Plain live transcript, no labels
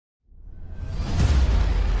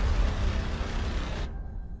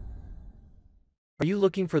Are you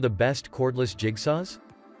looking for the best cordless jigsaws?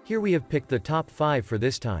 Here we have picked the top 5 for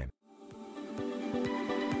this time.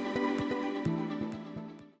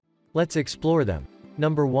 Let's explore them.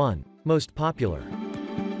 Number 1. Most popular.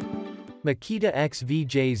 Makita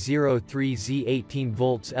XVJ03Z 18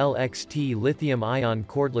 volts LXT lithium-ion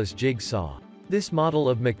cordless jigsaw. This model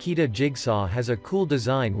of Makita jigsaw has a cool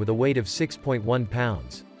design with a weight of 6.1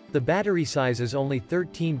 pounds. The battery size is only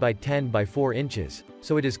 13 by 10 by 4 inches,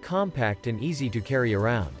 so it is compact and easy to carry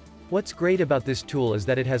around. What's great about this tool is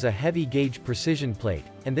that it has a heavy gauge precision plate,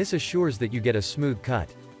 and this assures that you get a smooth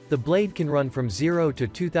cut. The blade can run from 0 to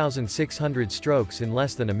 2,600 strokes in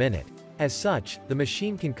less than a minute. As such, the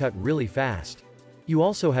machine can cut really fast. You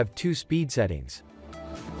also have 2 speed settings.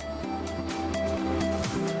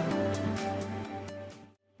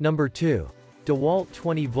 Number 2. DeWalt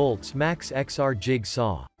 20 volts Max XR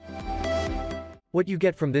Jigsaw. What you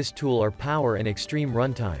get from this tool are power and extreme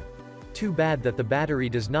runtime. Too bad that the battery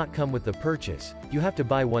does not come with the purchase, you have to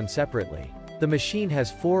buy one separately. The machine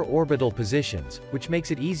has 4 orbital positions, which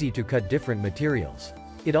makes it easy to cut different materials.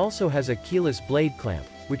 It also has a keyless blade clamp,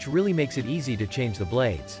 which really makes it easy to change the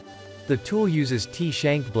blades. The tool uses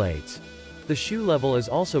T-shank blades. The shoe level is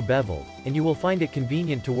also beveled, and you will find it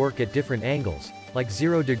convenient to work at different angles, like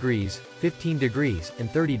 0 degrees, 15 degrees,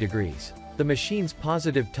 and 30 degrees. The machine's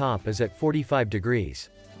positive top is at 45 degrees.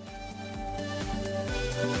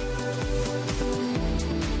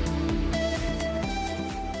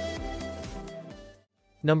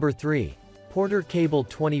 Number 3. Porter Cable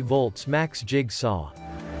 20 volts Max Jigsaw.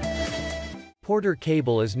 Porter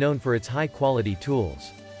Cable is known for its high-quality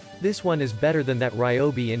tools. This one is better than that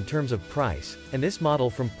Ryobi in terms of price, and this model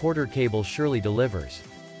from Porter Cable surely delivers.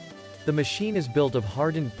 The machine is built of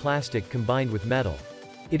hardened plastic combined with metal.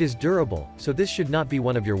 It is durable, so this should not be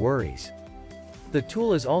one of your worries. The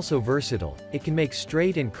tool is also versatile, it can make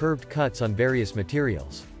straight and curved cuts on various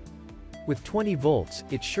materials. With 20 volts,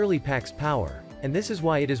 it surely packs power, and this is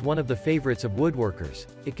why it is one of the favorites of woodworkers.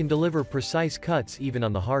 It can deliver precise cuts even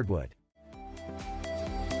on the hardwood.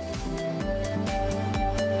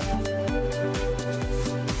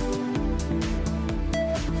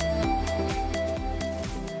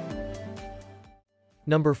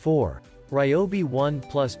 Number 4. Ryobi 1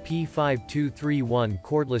 Plus P5231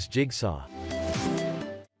 Cordless Jigsaw.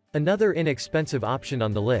 Another inexpensive option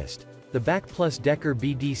on the list. The black+decker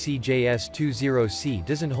BDCJS20C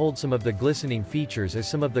doesn't hold some of the glistening features as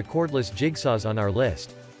some of the cordless jigsaws on our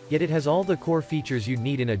list, yet it has all the core features you'd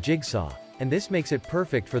need in a jigsaw, and this makes it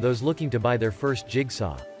perfect for those looking to buy their first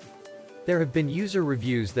jigsaw. There have been user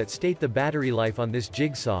reviews that state the battery life on this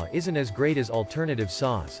jigsaw isn't as great as alternative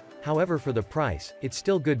saws, however for the price, it's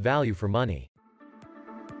still good value for money.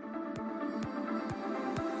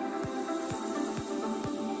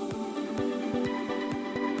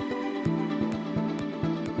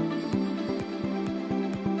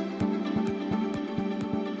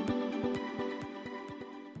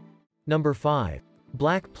 Number 5.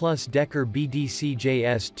 black+decker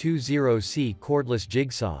BDCJS20C Cordless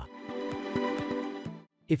Jigsaw.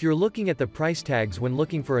 If you're looking at the price tags when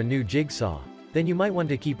looking for a new jigsaw, then you might want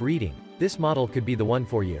to keep reading. This model could be the one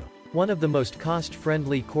for you. One of the most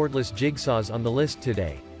cost-friendly cordless jigsaws on the list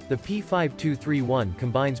today, the P5231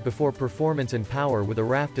 combines before performance and power with a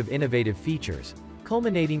raft of innovative features,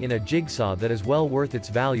 culminating in a jigsaw that is well worth its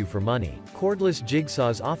value for money. Cordless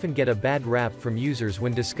jigsaws often get a bad rap from users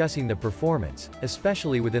when discussing the performance,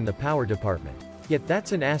 especially within the power department. Yet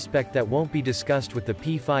that's an aspect that won't be discussed with the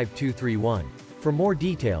P5231. For more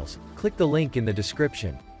details, click the link in the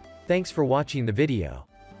description. Thanks for watching the video.